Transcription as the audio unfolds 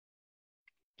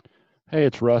Hey,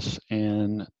 it's Russ,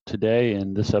 and today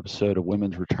in this episode of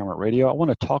Women's Retirement Radio, I want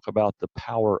to talk about the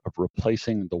power of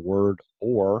replacing the word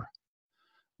or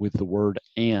with the word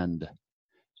and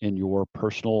in your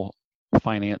personal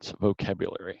finance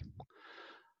vocabulary.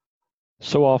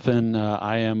 So often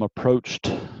I am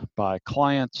approached by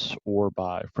clients or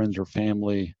by friends or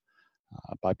family,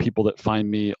 by people that find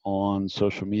me on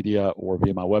social media or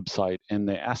via my website, and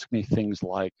they ask me things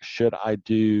like, should I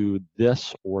do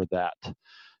this or that?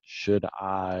 Should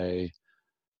I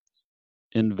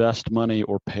invest money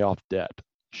or pay off debt?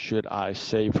 Should I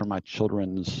save for my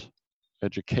children's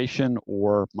education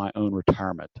or my own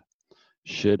retirement?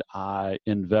 Should I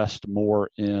invest more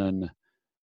in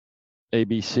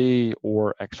ABC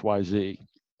or XYZ?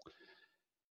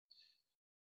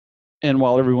 And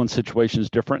while everyone's situation is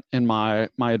different, and my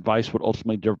advice would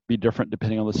ultimately be different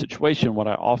depending on the situation, what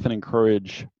I often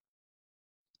encourage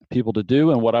people to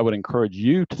do and what I would encourage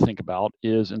you to think about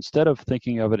is, instead of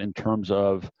thinking of it in terms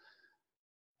of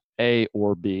A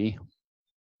or B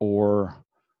or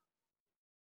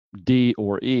D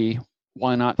or E,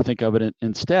 why not think of it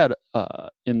instead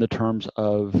in the terms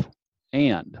of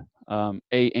and,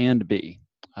 A and B,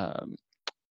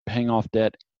 paying off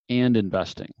debt and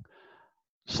investing,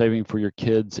 saving for your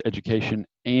kids' education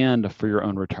and for your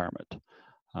own retirement,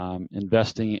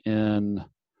 investing in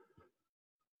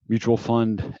mutual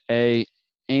fund A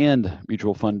and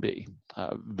mutual fund B.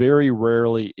 Very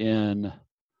rarely in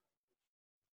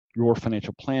your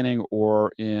financial planning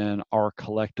or in our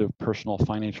collective personal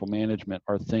financial management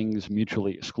are things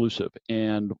mutually exclusive.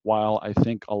 And while I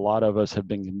think a lot of us have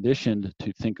been conditioned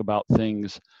to think about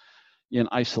things in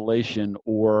isolation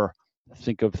or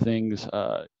think of things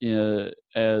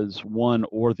as one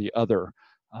or the other,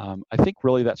 I think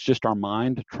really that's just our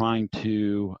mind trying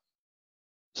to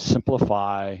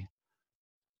simplify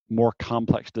more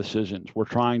complex decisions. We're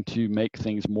trying to make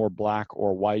things more black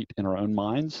or white in our own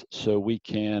minds so we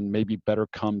can maybe better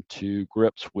come to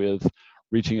grips with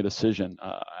reaching a decision.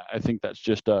 I think that's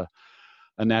just a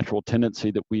natural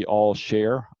tendency that we all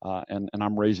share, and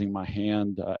I'm raising my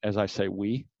hand as I say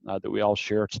we, that we all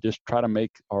share, to just try to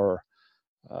make our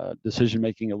decision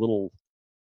making a little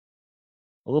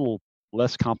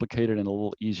less complicated and a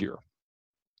little easier.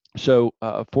 So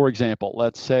for example,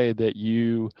 let's say that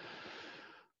you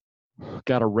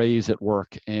got a raise at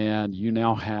work and you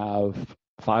now have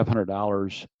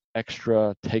 $500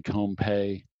 extra take-home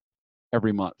pay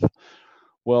every month.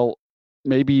 Well,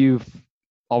 maybe you've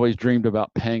always dreamed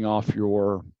about paying off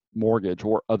your mortgage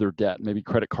or other debt, maybe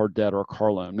credit card debt or a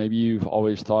car loan. Maybe you've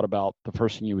always thought about the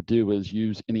first thing you would do is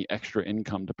use any extra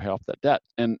income to pay off that debt.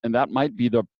 And that might be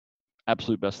the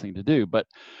absolute best thing to do. But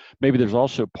maybe there's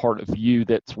also part of you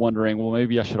that's wondering, well,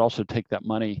 maybe I should also take that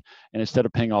money and instead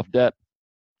of paying off debt,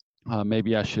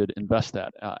 maybe I should invest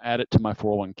that, add it to my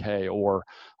 401k, or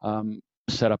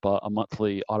set up a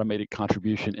monthly automated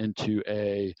contribution into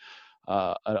a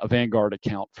Vanguard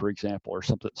account, for example, or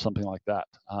something like that.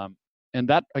 And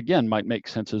that, again, might make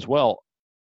sense as well.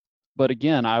 But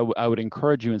again, I would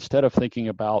encourage you, instead of thinking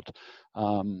about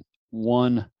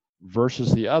one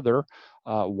versus the other,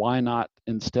 why not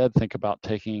instead think about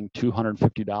taking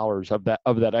 $250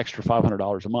 of that extra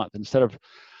 $500 a month? Instead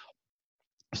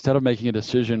of making a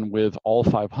decision with all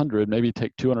 500, maybe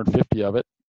take 250 of it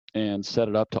and set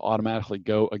it up to automatically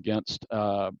go against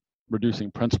reducing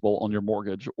principal on your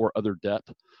mortgage or other debt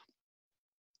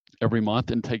every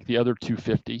month, and take the other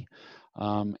 250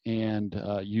 and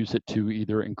use it to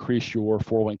either increase your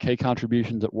 401k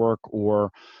contributions at work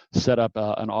or set up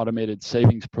an automated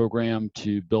savings program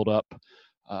to build up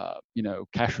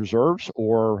cash reserves,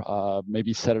 or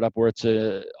maybe set it up where it's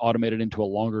automated into a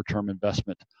longer term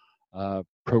investment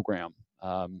program,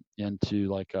 into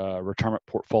like a retirement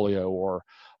portfolio or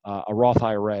a Roth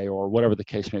IRA, or whatever the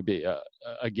case may be.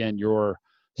 Again, your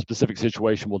specific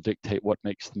situation will dictate what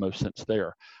makes the most sense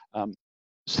there.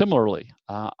 Similarly,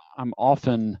 I'm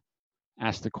often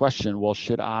asked the question, well,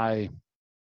 should I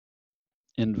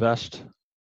invest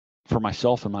for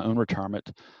myself in my own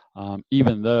retirement,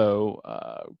 even though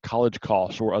college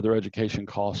costs or other education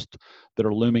costs that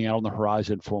are looming out on the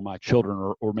horizon for my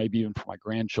children, or maybe even for my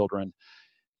grandchildren,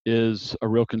 is a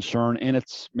real concern, and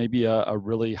it's maybe a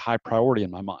really high priority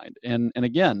in my mind. And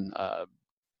again,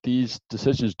 these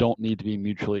decisions don't need to be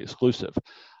mutually exclusive.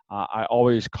 I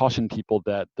always caution people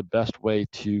that the best way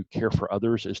to care for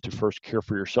others is to first care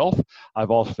for yourself.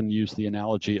 I've often used the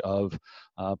analogy of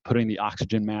putting the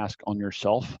oxygen mask on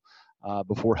yourself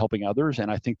before helping others,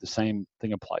 and I think the same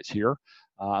thing applies here.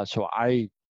 So I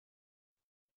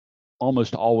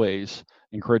almost always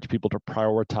encourage people to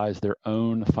prioritize their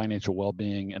own financial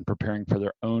well-being and preparing for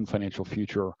their own financial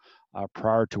future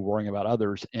prior to worrying about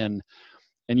others. And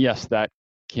yes, that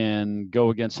can go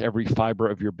against every fiber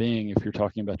of your being if you're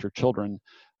talking about your children,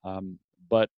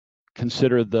 but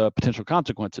consider the potential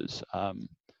consequences.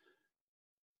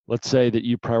 Let's say that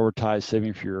you prioritize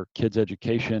saving for your kids'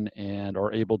 education and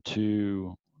are able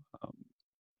to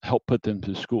help put them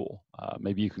to school.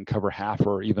 Maybe you can cover half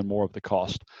or even more of the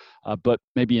cost, but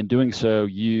maybe in doing so,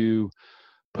 you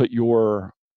put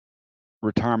your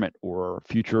retirement or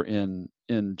future in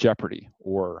jeopardy,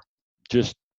 or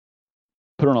just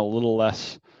put on a little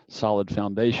less solid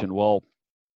foundation. Well,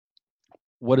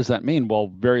 what does that mean?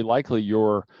 Well, very likely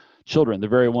your children, the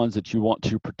very ones that you want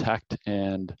to protect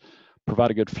and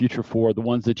provide a good future for, the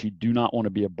ones that you do not want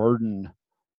to be a burden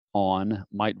on,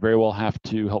 might very well have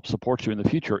to help support you in the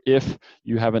future if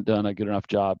you haven't done a good enough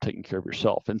job taking care of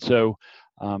yourself. And so,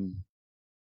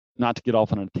 not to get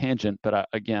off on a tangent, but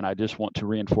again, I just want to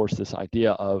reinforce this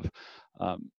idea of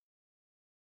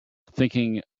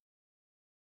thinking a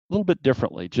little bit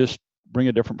differently. Just bring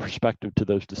a different perspective to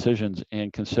those decisions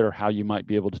and consider how you might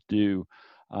be able to do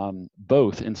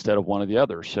both instead of one or the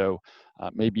other. So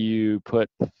maybe you put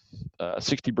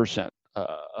 60%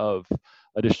 of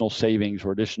additional savings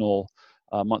or additional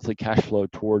monthly cash flow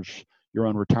towards your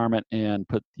own retirement, and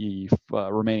put the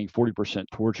remaining 40%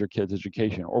 towards your kids'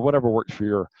 education, or whatever works for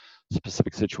your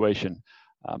specific situation.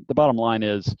 The bottom line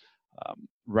is,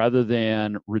 rather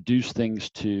than reduce things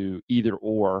to either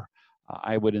or,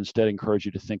 I would instead encourage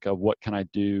you to think of what can I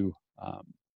do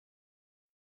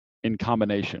in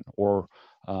combination, or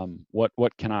how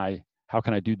can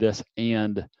I do this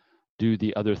and do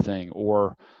the other thing,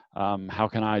 or how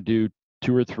can I do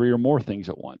 2 or 3 or more things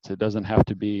at once. It doesn't have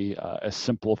to be as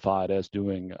simplified as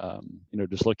doing,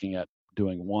 just looking at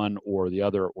doing one or the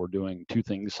other, or doing 2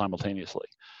 things simultaneously.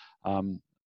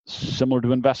 Similar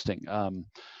to investing.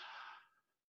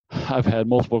 I've had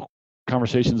multiple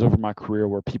conversations over my career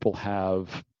where people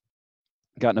have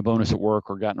gotten a bonus at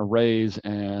work or gotten a raise,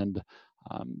 and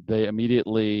they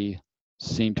immediately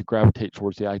seem to gravitate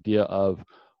towards the idea of,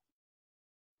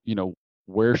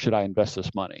 where should I invest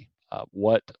this money?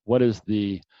 What is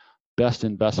the best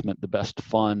investment, the best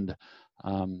fund,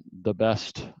 the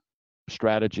best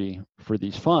strategy for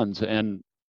these funds? And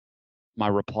my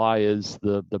reply is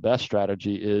the best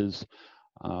strategy is,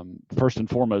 first and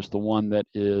foremost, the one that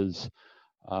is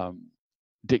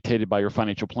dictated by your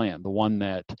financial plan, the one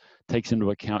that takes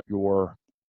into account your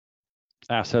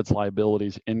assets,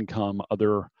 liabilities, income,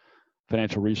 other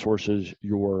financial resources,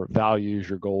 your values,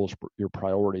 your goals, your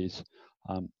priorities,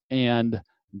 and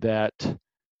that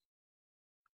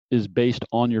is based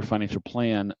on your financial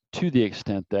plan to the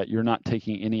extent that you're not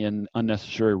taking any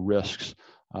unnecessary risks,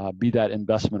 be that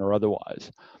investment or otherwise.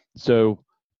 So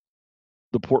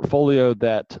the portfolio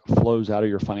that flows out of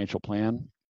your financial plan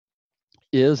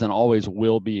is and always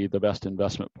will be the best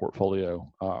investment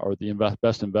portfolio, or the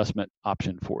best investment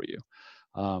option for you.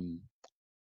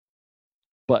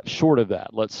 But short of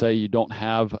that, let's say you don't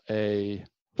have a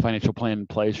financial plan in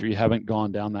place, or you haven't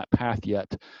gone down that path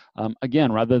yet.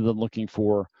 Again, rather than looking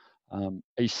for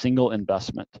a single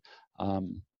investment,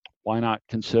 why not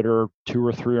consider 2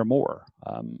 or 3 or more?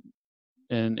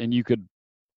 And you could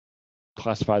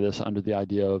classify this under the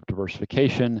idea of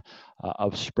diversification,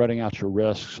 of spreading out your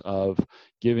risks, of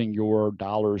giving your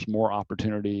dollars more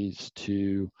opportunities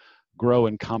to grow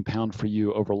and compound for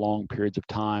you over long periods of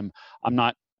time. I'm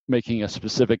not making a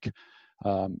specific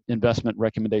investment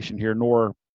recommendation here,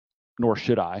 nor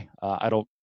should I. I don't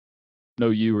know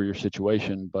you or your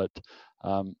situation, but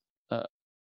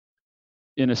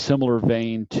in a similar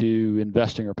vein to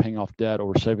investing or paying off debt,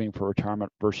 or saving for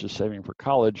retirement versus saving for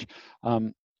college,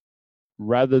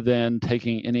 rather than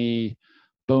taking any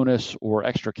bonus or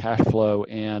extra cash flow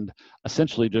and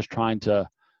essentially just trying to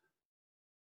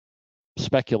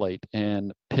speculate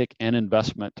and pick an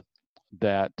investment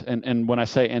that, and when I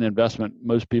say an investment,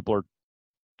 most people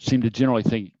seem to generally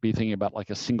be thinking about like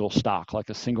a single stock,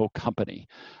 like a single company.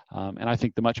 And I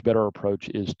think the much better approach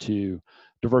is to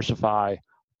diversify,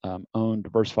 own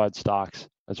diversified stocks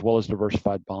as well as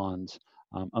diversified bonds,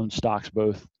 own stocks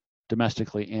both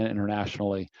domestically and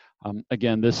internationally.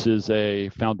 Again, this is a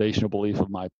foundational belief of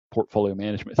my portfolio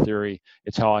management theory.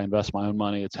 It's how I invest my own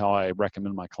money. It's how I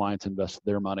recommend my clients invest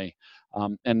their money.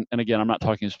 And again, I'm not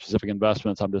talking specific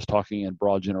investments. I'm just talking in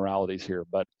broad generalities here.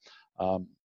 But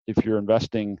if you're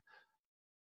investing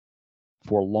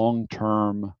for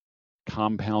long-term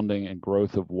compounding and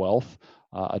growth of wealth,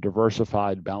 a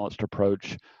diversified, balanced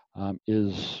approach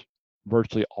is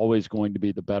virtually always going to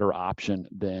be the better option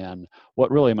than what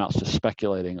really amounts to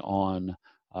speculating on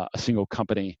a single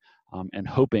company and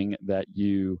hoping that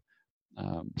you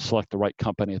select the right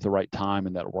company at the right time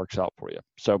and that it works out for you.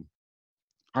 So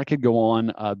I could go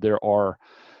on. There are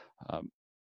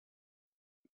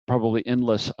probably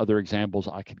endless other examples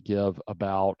I could give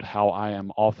about how I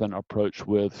am often approached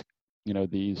with,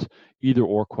 these either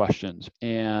or questions.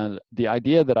 And the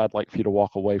idea that I'd like for you to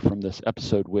walk away from this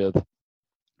episode with,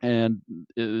 and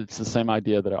it's the same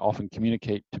idea that I often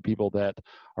communicate to people that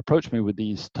approach me with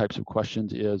these types of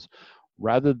questions, is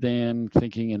rather than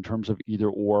thinking in terms of either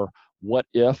or, what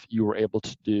if you were able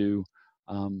to do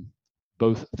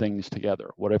both things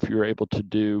together? What if you're able to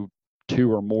do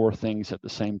two or more things at the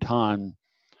same time?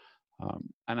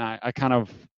 And I kind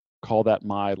of call that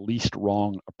my least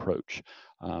wrong approach.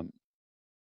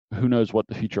 Who knows what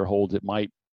the future holds? It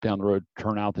might down the road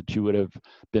turn out that you would have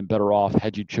been better off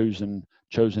had you chosen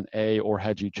A or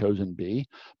had you chosen B.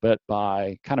 But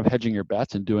by kind of hedging your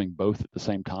bets and doing both at the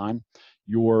same time,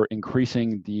 you're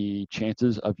increasing the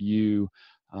chances of you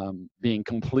being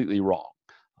completely wrong.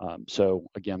 So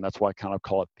again, that's why I kind of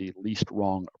call it the least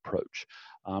wrong approach.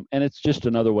 And it's just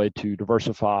another way to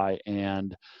diversify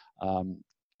and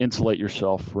insulate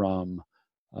yourself from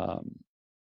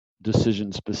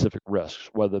decision-specific risks,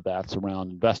 whether that's around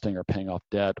investing or paying off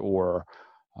debt, or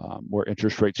where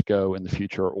interest rates go in the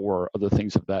future, or other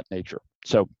things of that nature.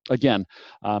 So again,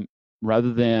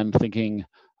 rather than thinking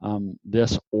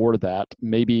this or that,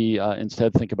 maybe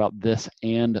instead think about this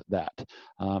and that,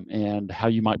 and how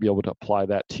you might be able to apply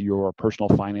that to your personal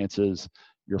finances,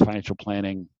 your financial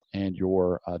planning, and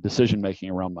your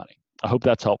decision-making around money. I hope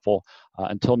that's helpful.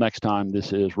 Until next time,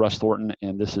 this is Russ Thornton,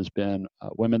 and this has been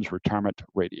Women's Retirement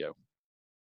Radio.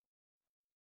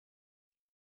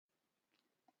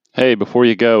 Hey, before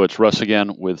you go, it's Russ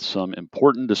again with some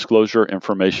important disclosure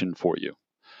information for you.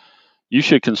 You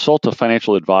should consult a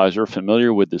financial advisor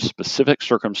familiar with the specific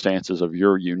circumstances of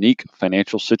your unique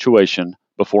financial situation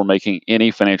before making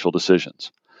any financial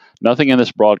decisions. Nothing in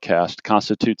this broadcast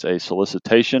constitutes a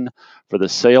solicitation for the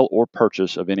sale or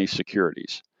purchase of any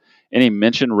securities. Any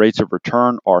mentioned rates of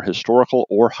return are historical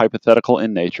or hypothetical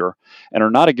in nature and are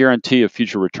not a guarantee of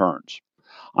future returns.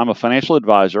 I'm a financial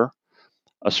advisor,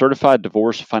 a certified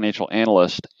divorce financial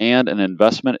analyst, and an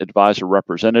investment advisor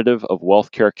representative of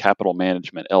WealthCare Capital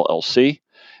Management, LLC,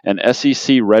 an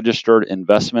SEC-registered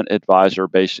investment advisor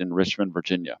based in Richmond,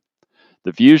 Virginia.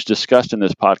 The views discussed in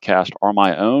this podcast are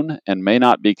my own and may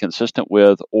not be consistent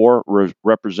with or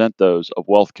represent those of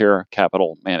WealthCare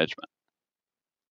Capital Management.